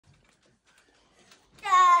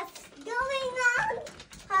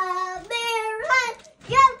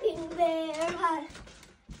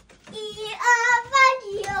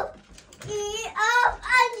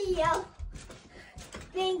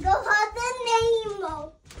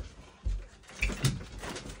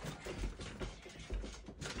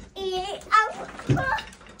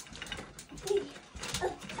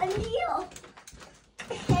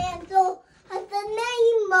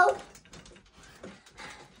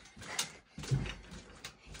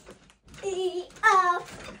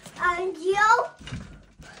on you.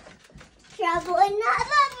 Trampoline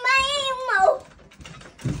another mammal.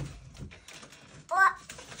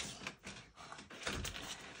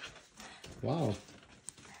 Wow.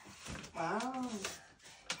 Wow.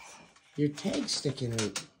 Your tag's sticking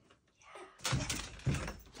out.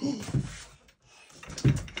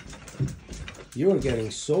 You are getting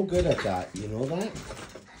so good at that. You know that?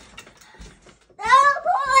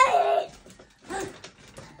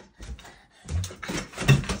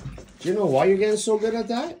 Do you know why you're getting so good at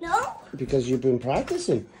that? No. Because you've been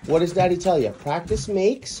practicing. What does Daddy tell you? Practice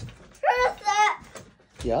makes? Perfect.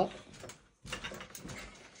 Yep.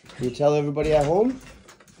 You tell everybody at home?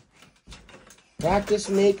 Practice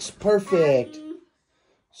makes perfect.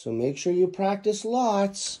 So make sure you practice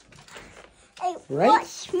lots. Hey, right?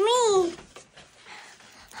 watch me.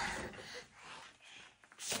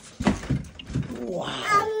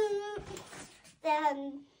 Wow.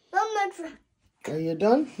 Then one more trick. Are you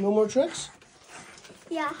done? No more tricks?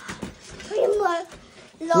 Yeah. Three more.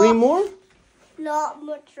 Three more? Lot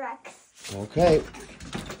more tricks. Okay.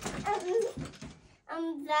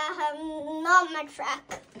 Not my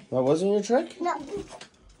track. That wasn't your trick? No.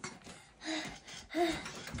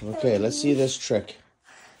 Okay, let's see this trick.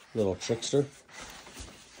 Little trickster.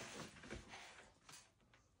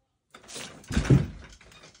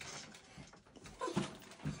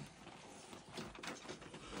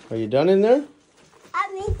 Are you done in there? I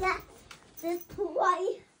think that's this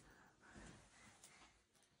toy.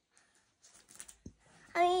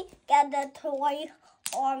 I get the toy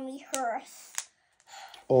on me first.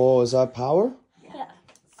 Oh, is that power? Yeah.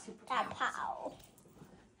 That power.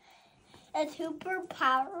 It's super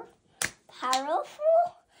powerful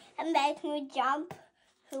and makes me jump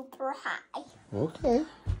super high. Okay.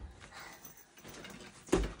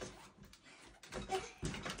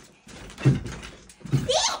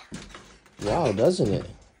 Wow, doesn't it?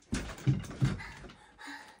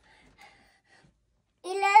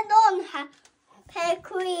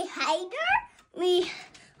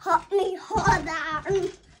 Me hold on.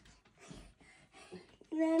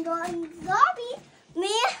 Then on zombie,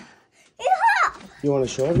 me hop. You want to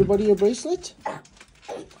show everybody your bracelet?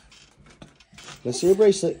 Let's see your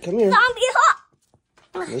bracelet. Come here. Zombie hop.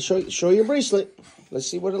 Let's show your bracelet. Let's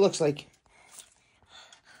see what it looks like.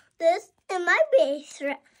 This is my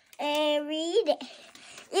bracelet every day.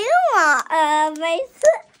 You want a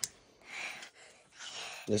bracelet?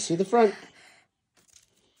 Let's see the front.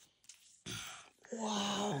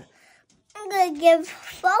 Wow. I'm gonna give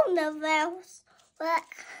phone the bells. But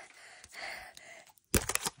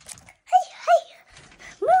hey,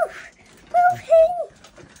 move.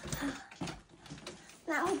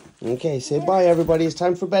 Now. Okay, say bye, everybody. It's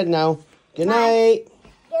time for bed now. Good night.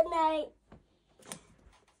 Good night.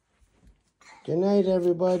 Good night,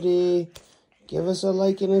 everybody. Give us a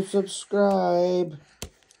like and a subscribe.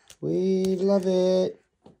 We love it.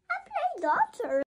 I play doctor.